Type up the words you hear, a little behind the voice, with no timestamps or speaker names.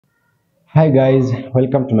Hi guys,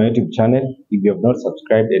 welcome to my YouTube channel. If you have not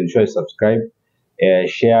subscribed, ensure you subscribe,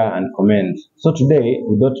 share and comment. So today,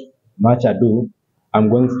 without much ado, I'm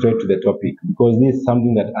going straight to the topic because this is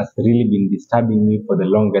something that has really been disturbing me for the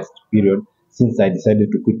longest period since I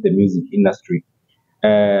decided to quit the music industry.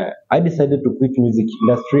 I decided to quit music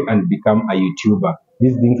industry and become a YouTuber.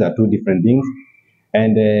 These things are two different things.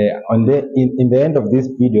 And in the end of this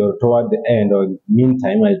video, toward the end or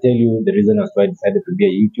meantime, I'll tell you the reason as to why I decided to be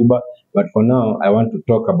a YouTuber. But for now, I want to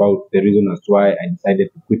talk about the reason as to why I decided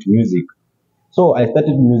to quit music. So I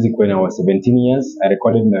started music when I was 17 years. I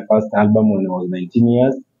recorded my first album when I was 19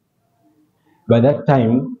 years. By that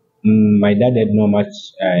time, my dad had no much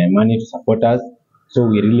money to support us, so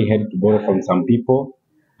we really had to borrow from some people,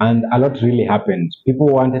 and a lot really happened. People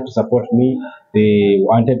wanted to support me; they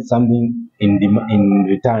wanted something in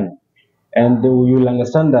return, and you'll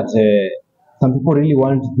understand that some people really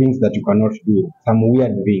want things that you cannot do, some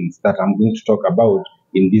weird things that I'm going to talk about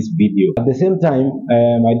in this video. At the same time,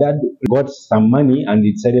 my dad got some money and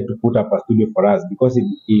he decided to put up a studio for us because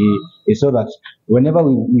he saw that whenever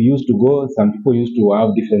we used to go, some people used to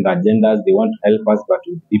have different agendas. They want to help us, but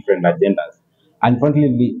with different agendas.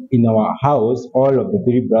 Unfortunately, in our house, all of the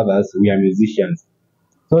three brothers, we are musicians.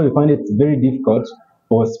 So we find it very difficult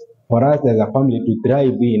for us as a family to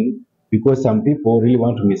thrive in because some people really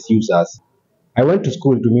want to misuse us. I went to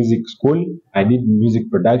school, to music school. I did music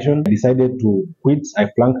production. I decided to quit. I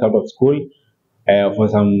flunked out of school for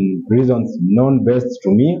some reasons known best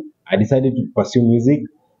to me. I decided to pursue music.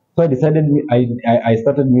 So I started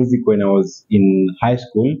music when I was in high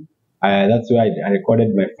school. That's where I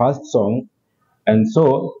recorded my first song. And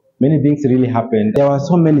so many things really happened. There were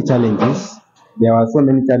so many challenges. There were so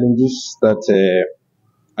many challenges that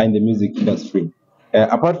are in the music industry.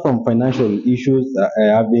 Apart from financial issues,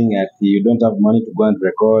 having you don't have money to go and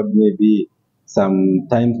record, maybe some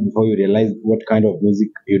times before you realize what kind of music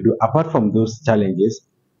you do. Apart from those challenges,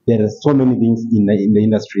 there are so many things in the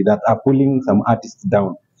industry that are pulling some artists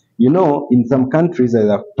down. You know, in some countries, as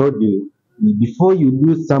I've told you, before you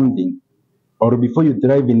do something or before you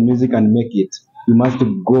thrive in music and make it, you must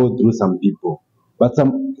go through some people. But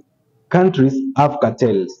some countries have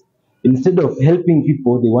cartels. Instead of helping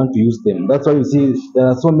people, they want to use them. That's why you see there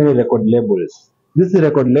are so many record labels. These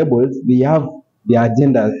record labels, they have their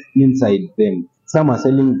agendas inside them. Some are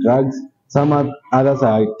selling drugs, others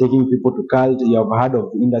are taking people to cult. You have heard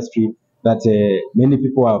of the industry that many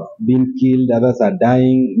people have been killed, others are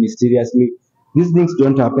dying mysteriously. These things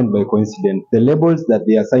don't happen by coincidence. The labels that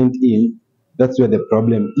they are signed in, that's where the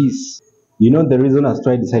problem is. You know, the reason as to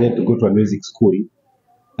I decided to go to a music school,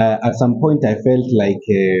 at some point I felt like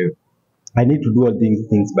I need to do all these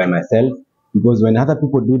things by myself because when other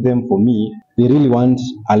people do them for me, they really want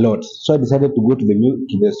a lot. So I decided to go to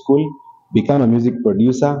the school, become a music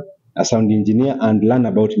producer, a sound engineer, and learn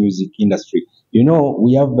about music industry. You know,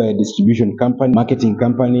 we have distribution company, marketing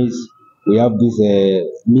companies, we have these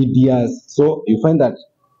medias. So you find that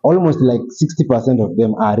almost like 60% of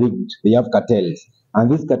them are rigged. They have cartels, and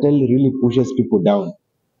this cartel really pushes people down.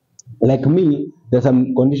 Like me, there's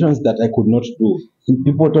some conditions that I could not do.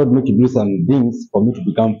 People told me to do some things for me to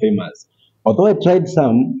become famous. Although I tried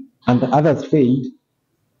some and others failed,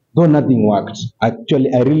 though nothing worked.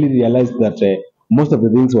 Actually, I really realized that most of the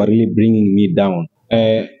things were really bringing me down.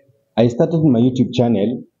 I started my YouTube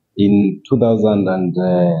channel in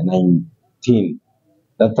 2019.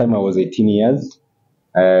 That time I was 18 years.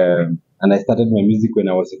 And I started my music when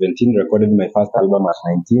I was 17, recorded my first album at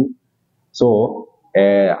 19. So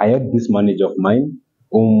I had this manager of mine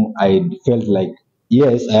whom I felt like,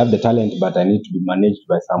 yes, I have the talent, but I need to be managed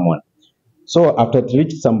by someone. So after it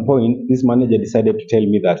reached some point, this manager decided to tell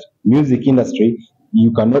me that music industry,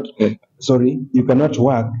 you cannot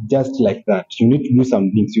work just like that. You need to do some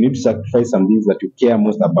things. You need to sacrifice some things that you care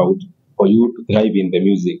most about for you to thrive in the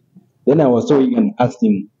music. Then I was so eager and asked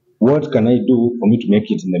him, what can I do for me to make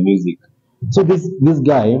it in the music? So this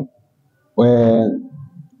guy, uh,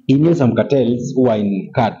 he knew some cartels who are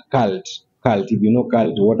in cult. If you know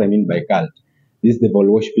cult, what I mean by cult, these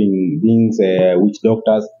devil worshipping beings, witch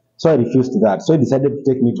doctors. So I refused that. So he decided to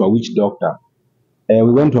take me to a witch doctor.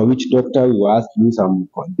 We went to a witch doctor. We were asked to do some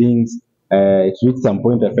things. It reached some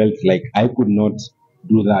point I felt like I could not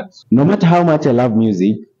do that. No matter how much I love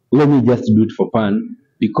music, let me just do it for fun.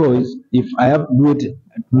 Because if I have do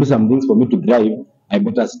some things for me to thrive, I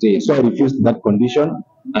better stay. So I refused that condition,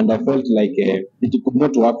 and I felt like it could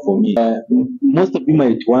not work for me. Most of you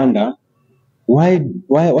might wonder why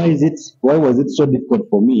was it so difficult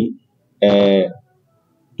for me uh,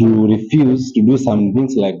 to refuse to do some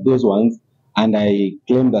things like those ones, and I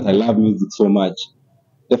claim that I love music so much.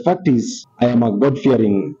 The fact is, I am a God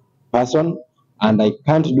fearing person, and I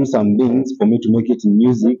can't do some things for me to make it in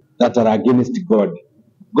music that are against God.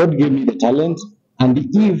 God gave me the talent, and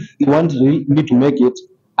if He wanted me to make it,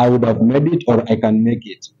 I would have made it, or I can make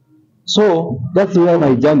it. So that's where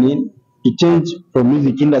my journey to change from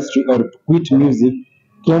music industry or to quit music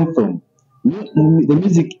came from. The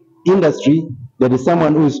music industry, there is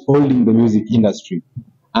someone who is holding the music industry.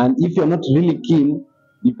 And if you're not really keen,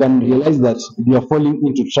 you can realize that you're falling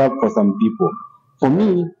into trap for some people. For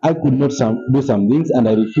me, I could not do some things and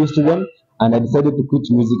I refused them, and I decided to quit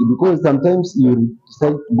music because sometimes you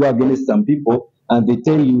decide to go against some people and they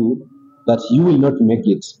tell you that you will not make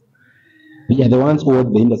it. They are the ones who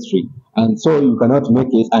hold the industry, and so you cannot make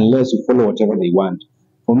it unless you follow whatever they want.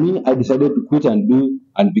 For me, I decided to quit and do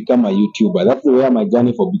and become a YouTuber. That's where my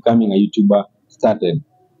journey for becoming a YouTuber started.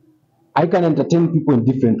 I can entertain people in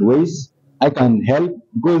different ways. I can help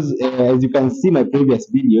because, as you can see, my previous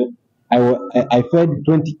video, I fed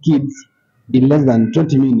 20 kids in less than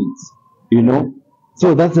 20 minutes. You know,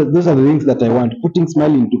 so those are the things that I want: putting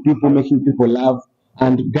smile into people, making people laugh.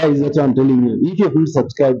 And guys, that's what I'm telling you. If you're not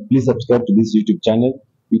subscribed, please subscribe to this YouTube channel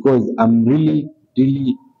because I'm really,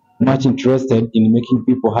 really much interested in making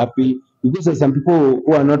people happy. Because there's some people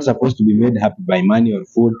who are not supposed to be made happy by money or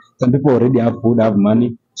food. Some people already have food, have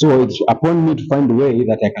money. So it's upon me to find a way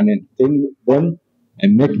that I can entertain them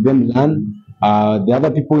and make them learn. The other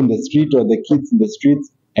people in the street or the kids in the streets,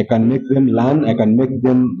 I can make them learn, I can make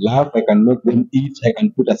them laugh, I can make them eat, I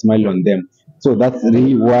can put a smile on them. So that's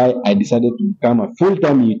really why I decided to become a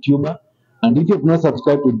full-time YouTuber. And if you've not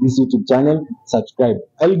subscribed to this YouTube channel, subscribe.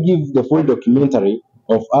 I'll give the full documentary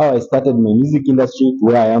of how I started my music industry to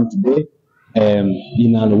where I am today,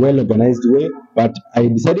 in a well-organized way. But I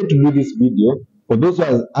decided to do this video for those who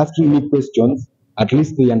are asking me questions. At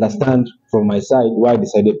least they understand from my side why I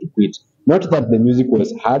decided to quit. Not that the music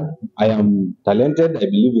was hard. I am talented. I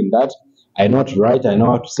believe in that. I know how to write. I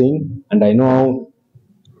know how to sing, and I know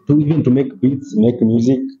how to make beats, make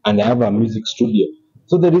music, and I have a music studio.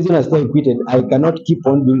 So the reason I still quitted, I cannot keep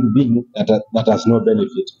on doing things that has no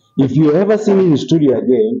benefit. If you ever see me in the studio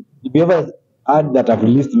again, if you ever heard that I've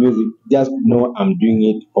released music, just know I'm doing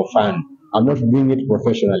it for fun. I'm not doing it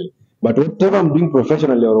professionally. But whatever I'm doing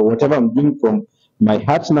professionally or whatever I'm doing from my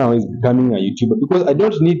heart now is becoming a YouTuber because I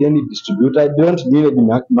don't need any distributor, I don't need any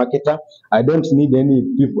marketer, I don't need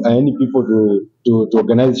any people to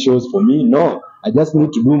organize shows for me. No, I just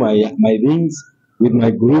need to do my things with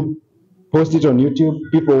my group, post it on YouTube,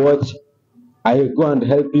 people watch, I go and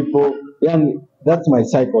help people. And that's my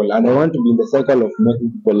cycle, and I want to be in the cycle of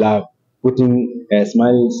making people laugh, putting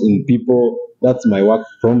smiles in people. That's my work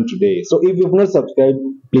from today. So if you've not subscribed,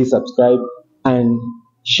 please subscribe and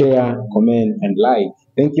share, comment, and like.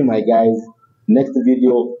 Thank you, my guys. Next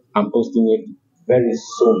video, I'm posting it very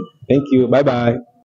soon. Thank you. Bye bye.